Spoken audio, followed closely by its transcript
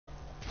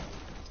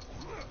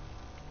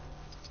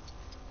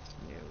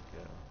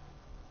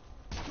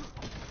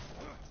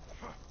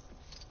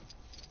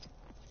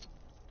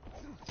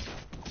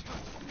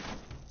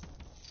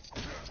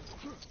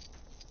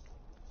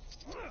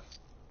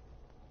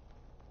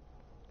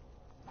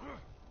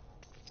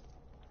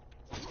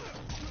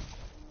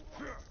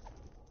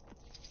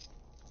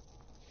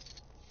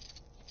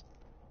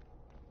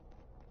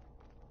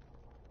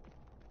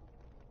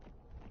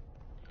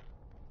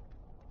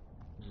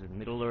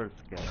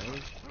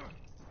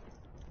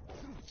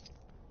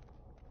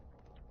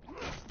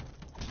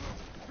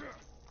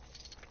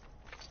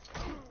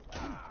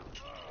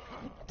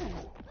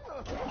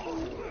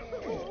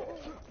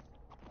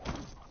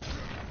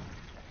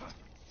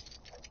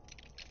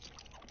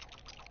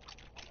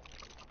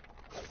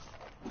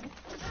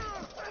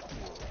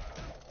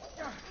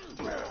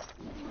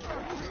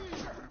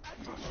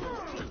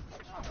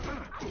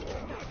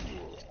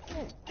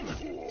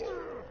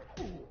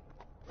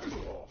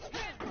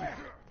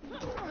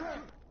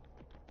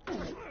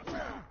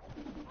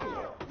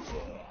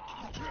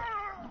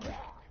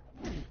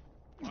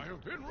I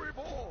have been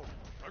reborn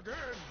again.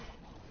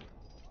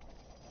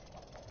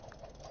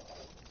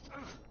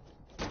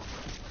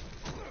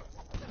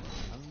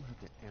 I'll have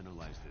to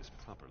analyze this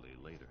properly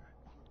later.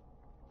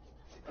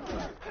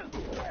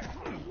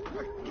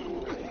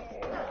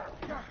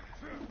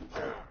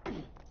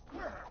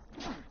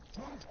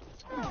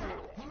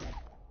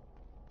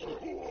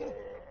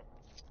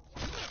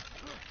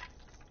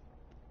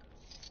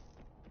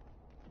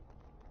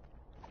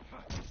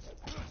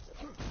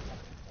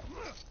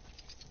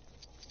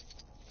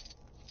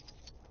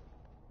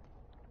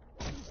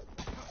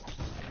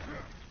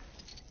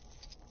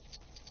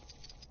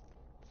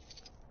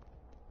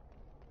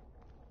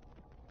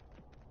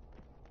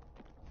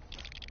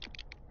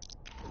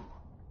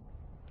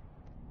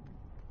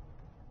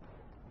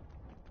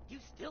 You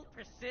still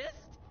persist?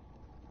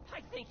 I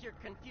think you're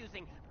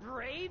confusing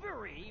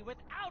bravery with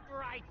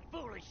outright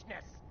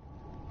foolishness.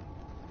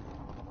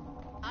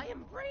 I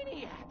am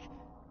Brainiac.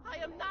 I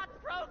am not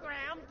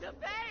programmed to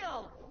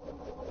fail.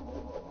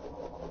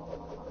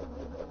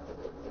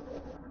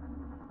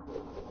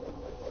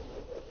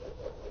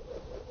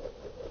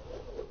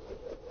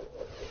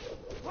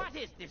 What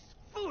is this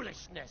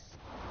foolishness?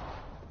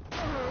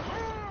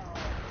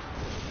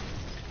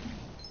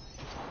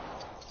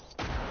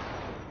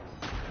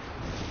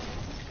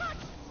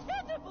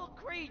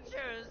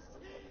 Creatures!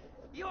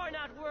 You're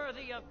not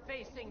worthy of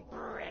facing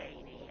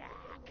Brainiac!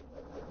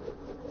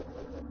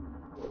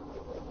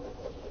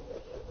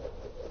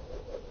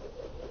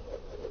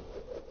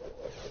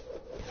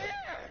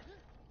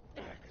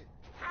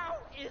 How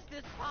is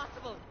this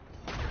possible?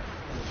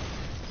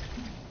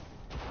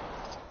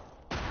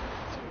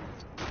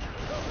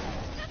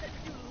 Haven't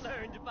you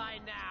learned by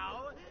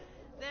now?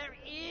 There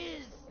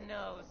is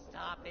no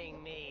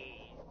stopping me.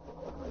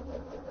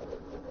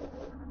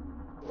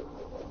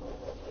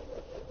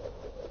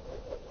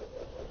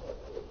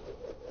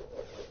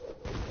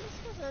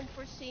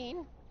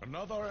 Unforeseen.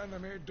 Another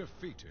enemy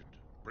defeated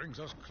brings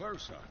us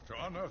closer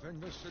to unearthing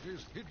this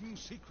city's hidden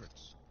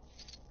secrets.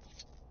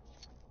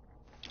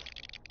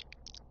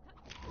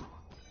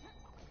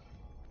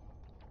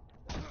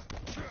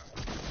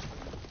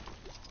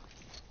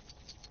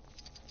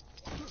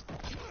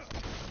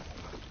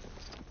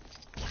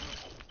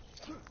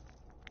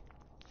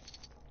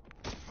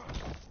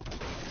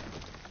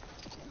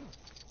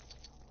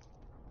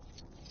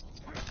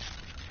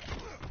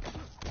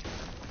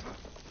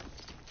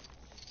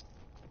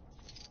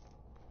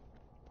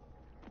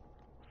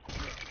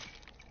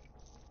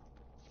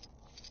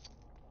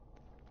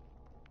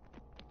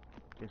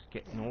 Just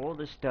getting all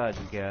the studs,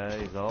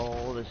 guys,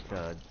 all the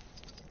studs.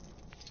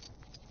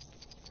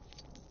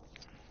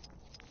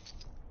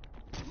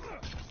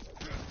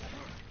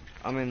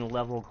 I'm in a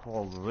level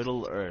called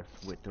Riddle Earth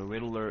with the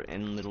Riddler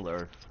and Little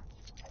Earth.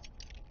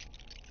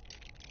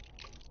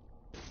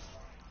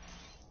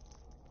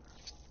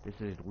 This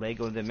is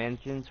Lego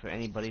Dimensions for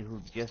anybody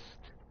who just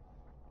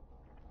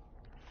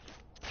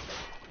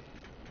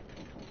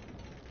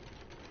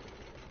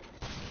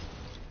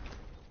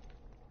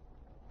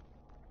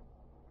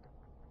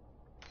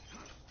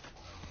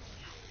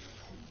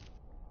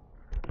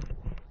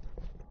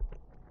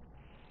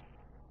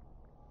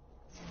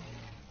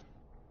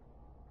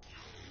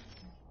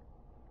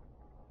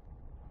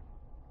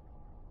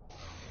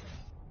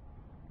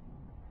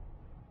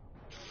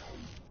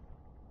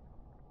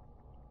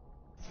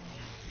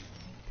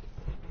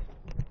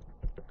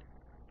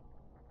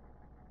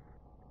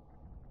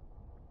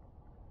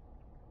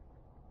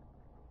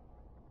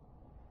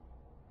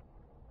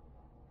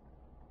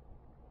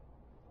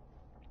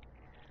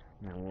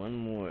now one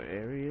more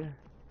area.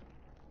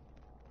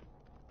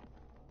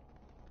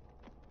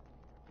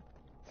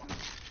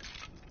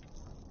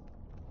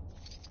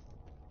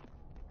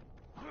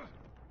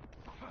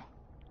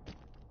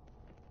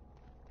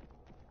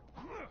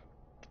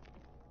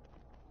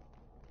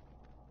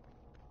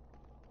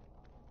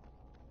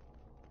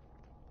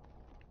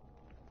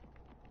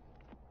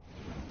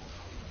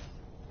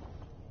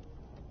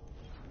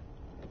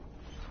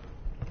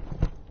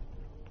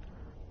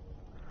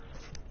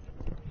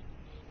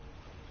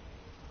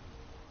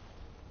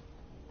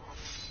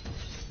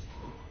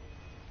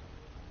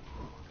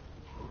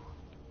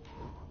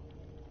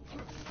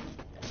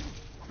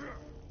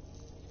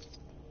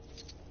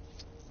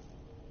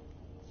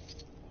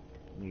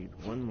 Need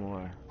one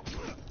more.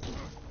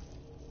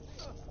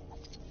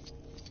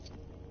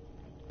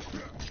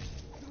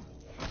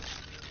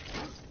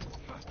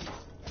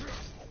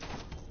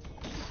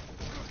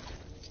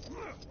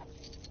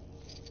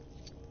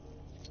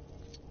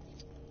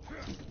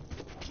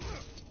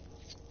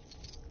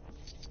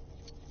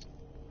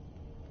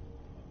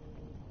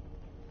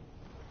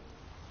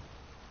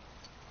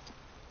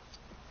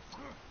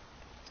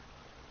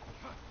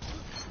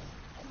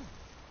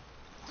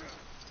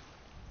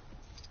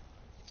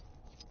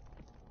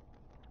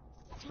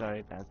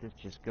 Sorry about this,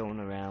 just going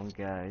around,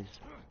 guys.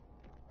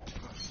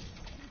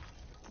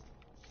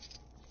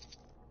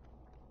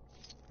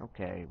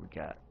 Okay, we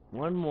got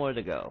one more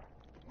to go.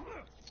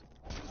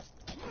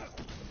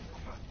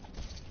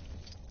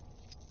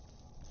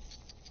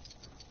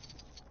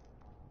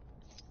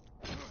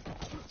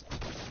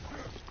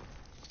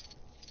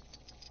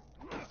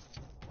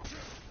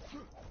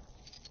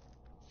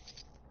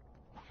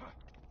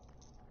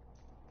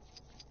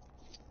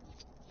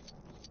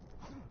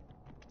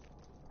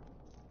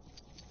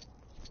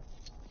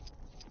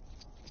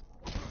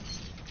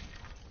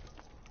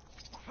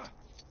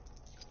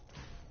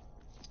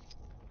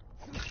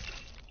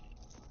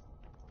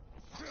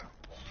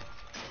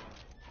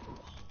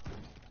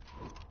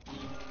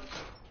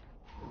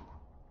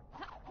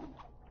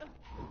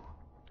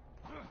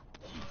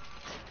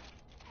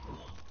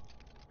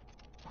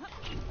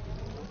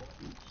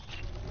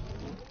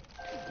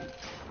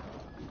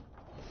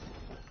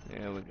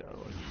 There we go.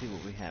 Let's see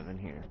what we have in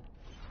here.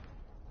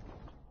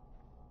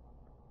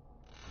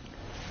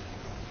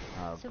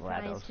 Oh,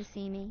 Surprised GLaDOS. to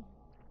see me?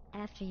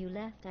 After you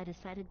left, I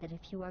decided that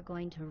if you are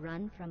going to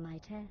run from my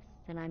tests,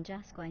 then I'm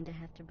just going to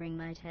have to bring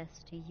my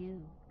tests to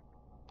you.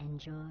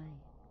 Enjoy.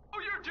 Oh,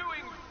 you're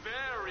doing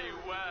very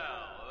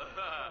well.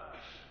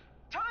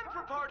 Time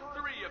for part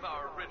 3 of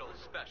our riddle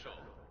special.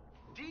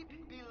 Deep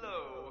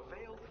below,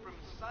 veiled from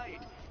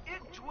sight,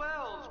 it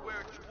dwells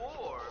where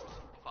dwarves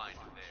find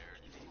their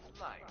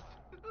delight.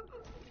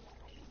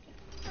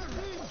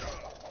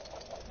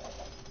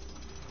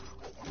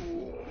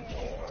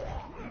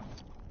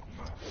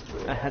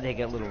 They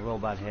got little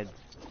robot heads.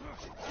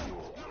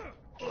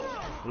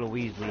 Little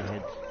Weasley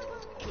heads.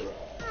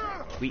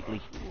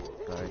 Wheatley.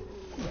 Sorry.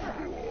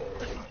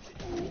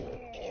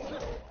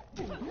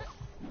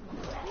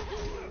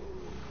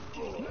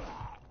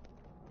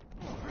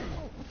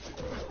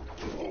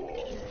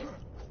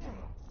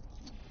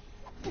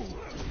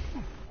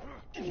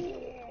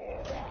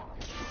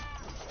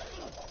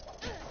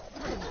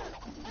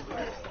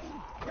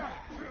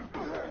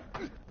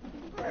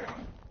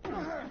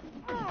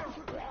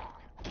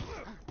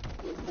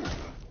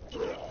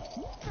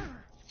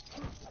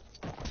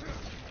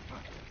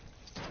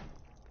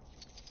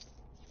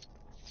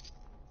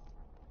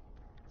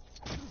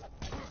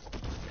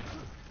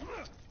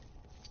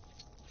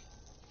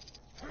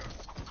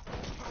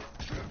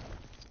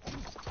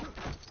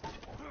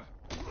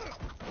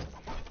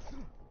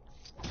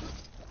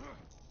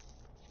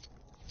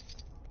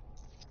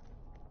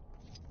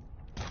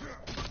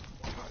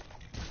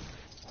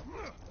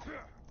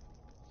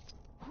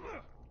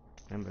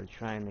 Remember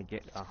trying to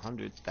get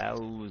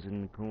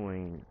 100,000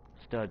 coin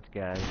studs,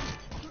 guys.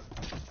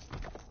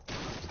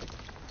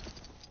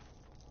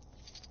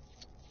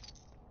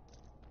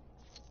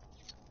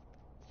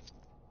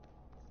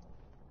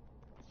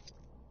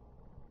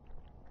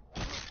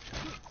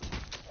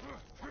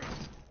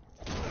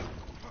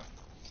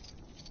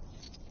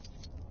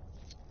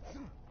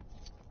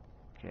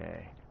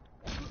 Okay.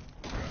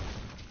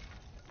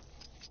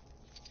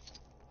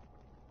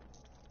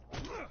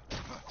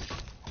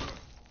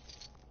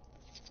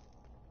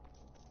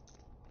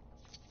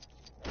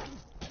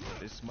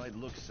 This might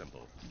look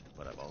simple,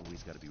 but I've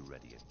always got to be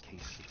ready in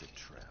case it's a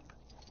trap.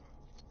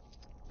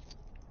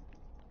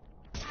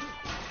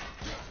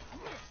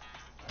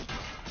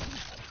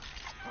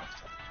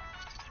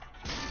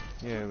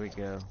 Here we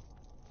go.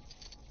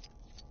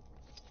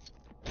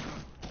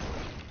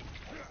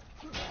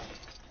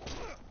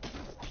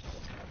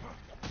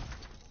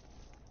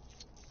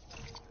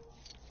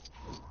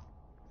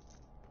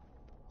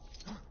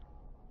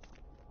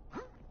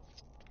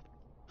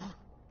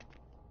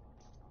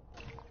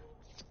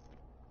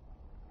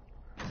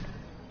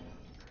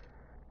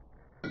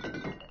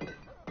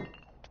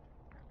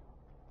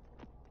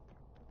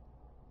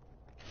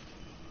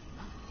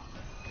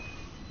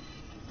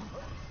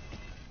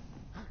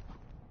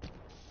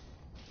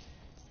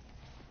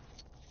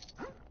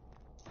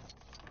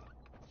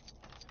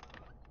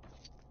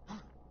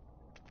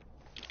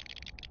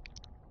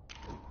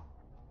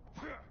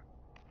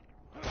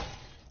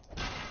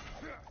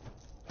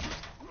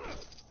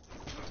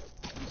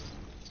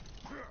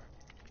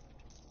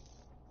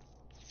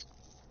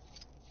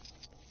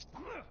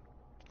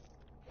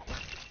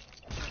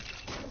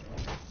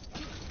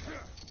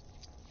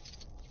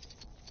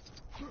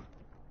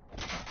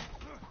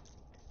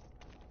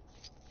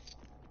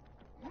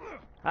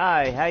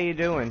 Hi, how you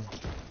doing?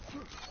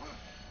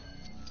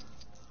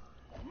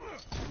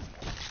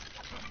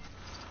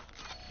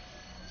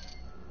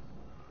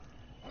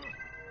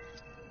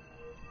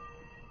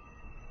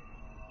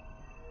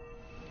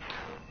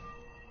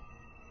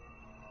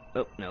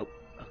 Oh, nope.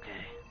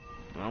 Okay.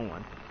 Wrong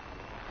one.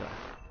 Sorry.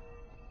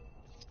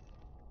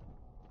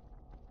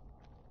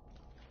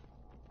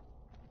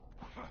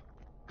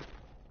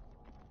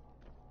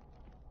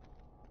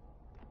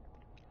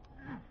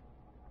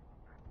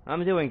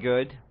 I'm doing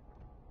good.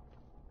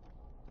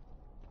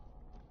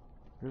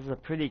 This is a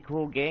pretty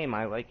cool game.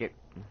 I like it.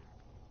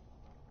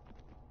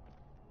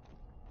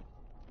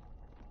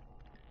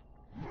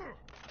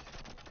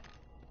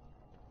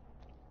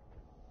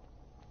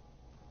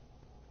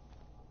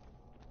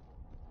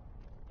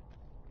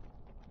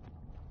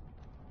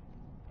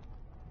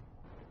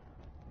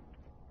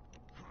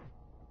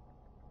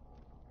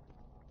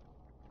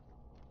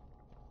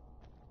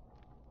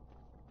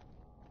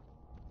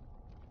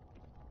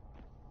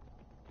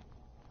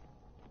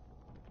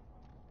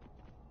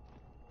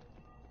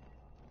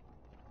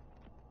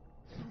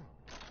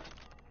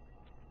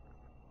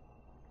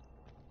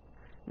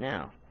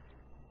 Now,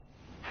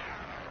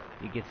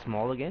 you get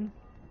small again?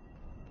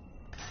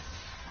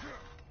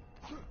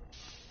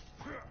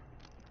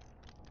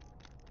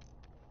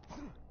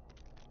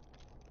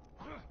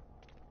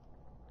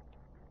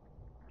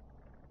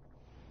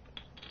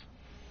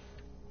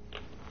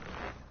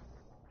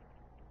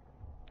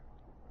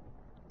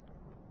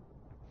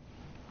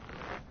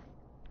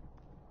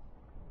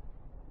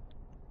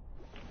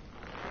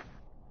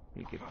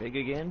 You get big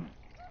again,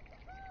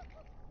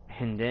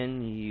 and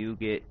then you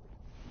get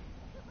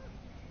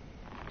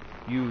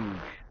huge.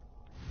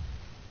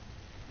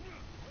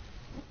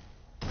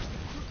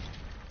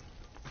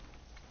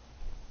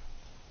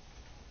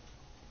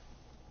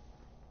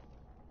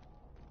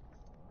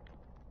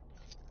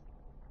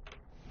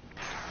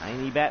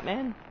 Tiny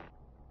Batman?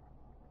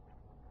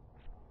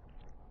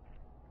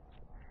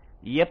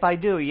 Yep, I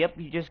do. Yep,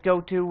 you just go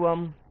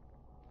to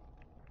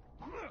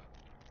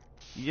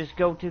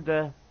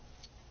the,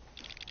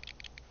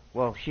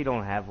 well, she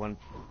don't have one.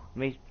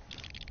 You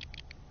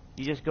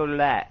just go to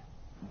that.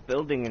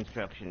 Building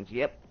instructions,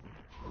 yep.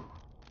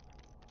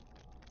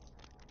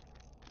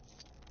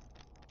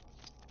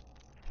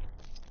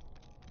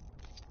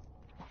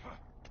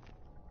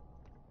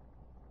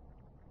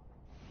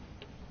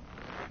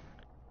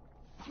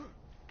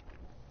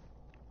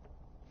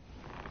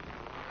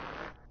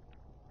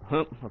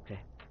 Huh, okay.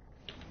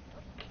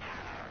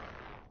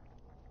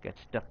 Got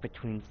stuck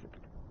between,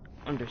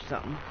 under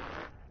something.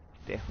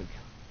 There we go.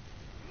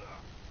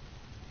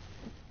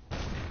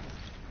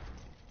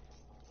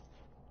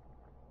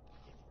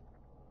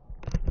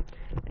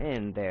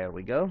 And there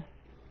we go.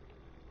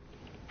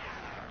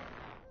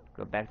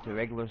 Go back to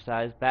regular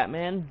size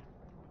Batman.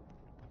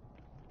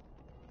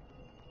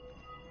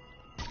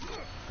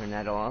 Turn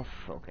that off.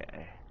 Okay.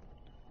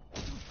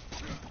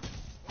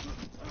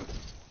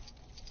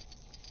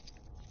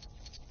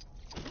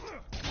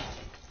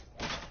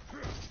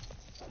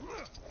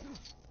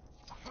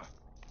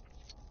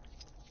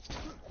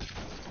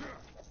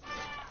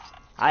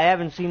 I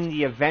haven't seen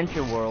the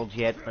Adventure Worlds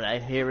yet, but I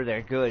hear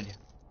they're good.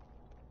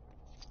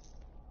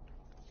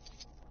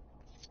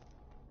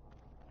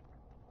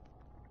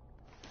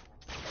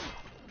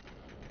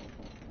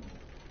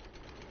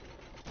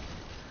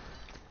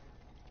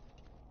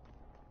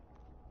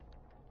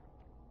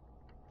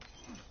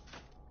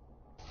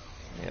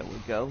 There we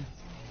go.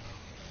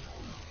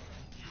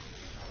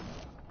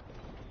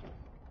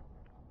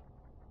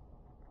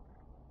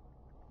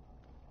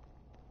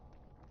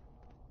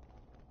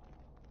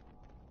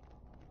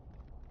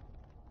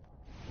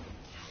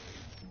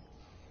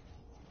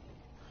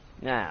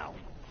 Now,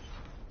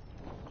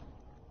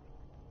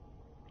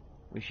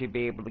 we should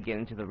be able to get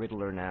into the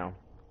Riddler now.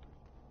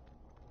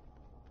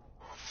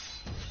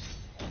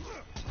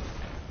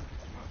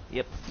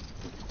 Yep.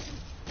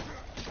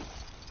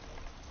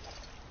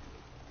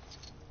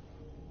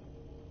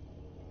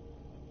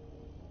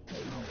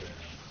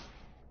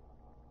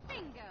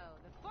 Bingo!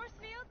 The force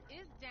field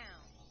is down.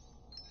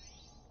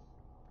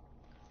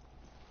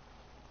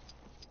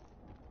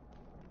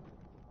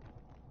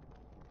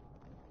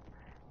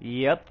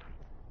 Yep.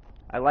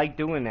 I like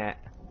doing that.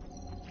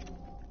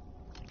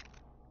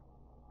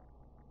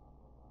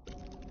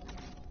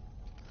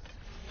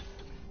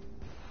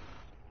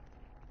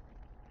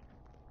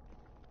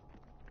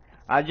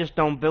 I just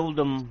don't build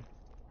them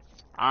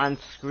on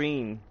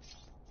screen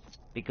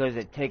because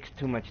it takes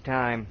too much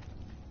time.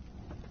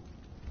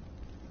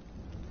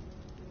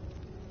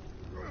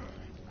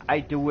 I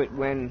do it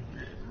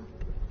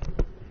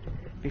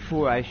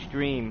before I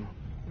stream.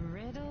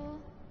 Riddle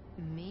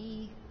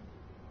me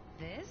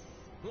this?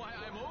 Why,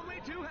 I'm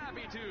only too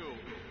happy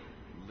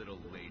to, little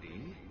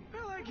lady.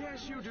 Well, I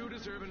guess you do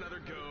deserve another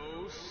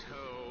go,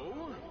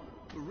 so...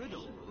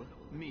 Riddle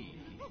me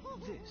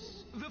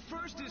this. The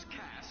first is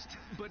cast,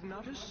 but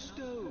not a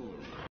stone.